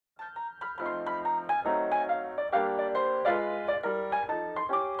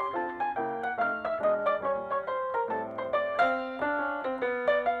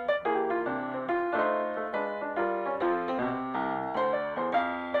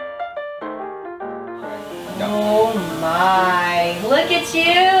Oh my! Look at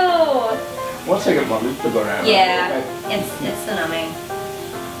you! One second, my loop to go down. Yeah, it's numbing.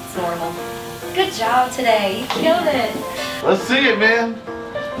 It's normal. Good job today. You killed it. Let's see it, man.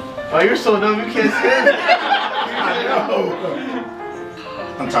 Oh, you're so dumb you can't stand it. I know.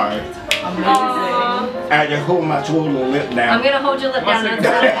 I'm tired. Amazing. I just hold my swollen lip down. I'm gonna hold your lip down. Hold it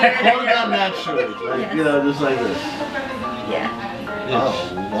down naturally. Like, you know, just like this. Yeah. Oh,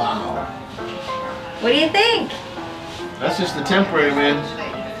 wow. What do you think? That's just the temporary, man.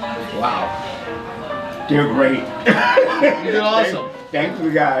 Wow. They're great. You did awesome. Thank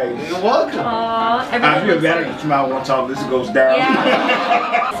you, guys. You're welcome. Aww, I feel better to smile once all this goes down.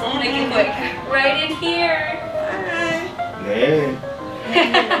 Yeah. Make it quick. Right in here. Yeah.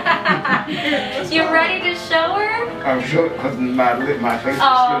 You ready to show her? I'm sure because my face is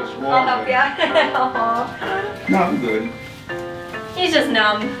Oh, still swollen. I'll help ya. No, I'm good. He's just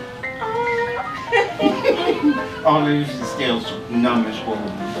numb. All it is still numb and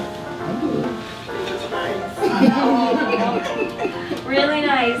swollen. I'm good. Really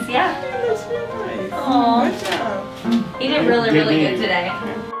nice, yeah. That's really nice. Aww. He did really, really good today.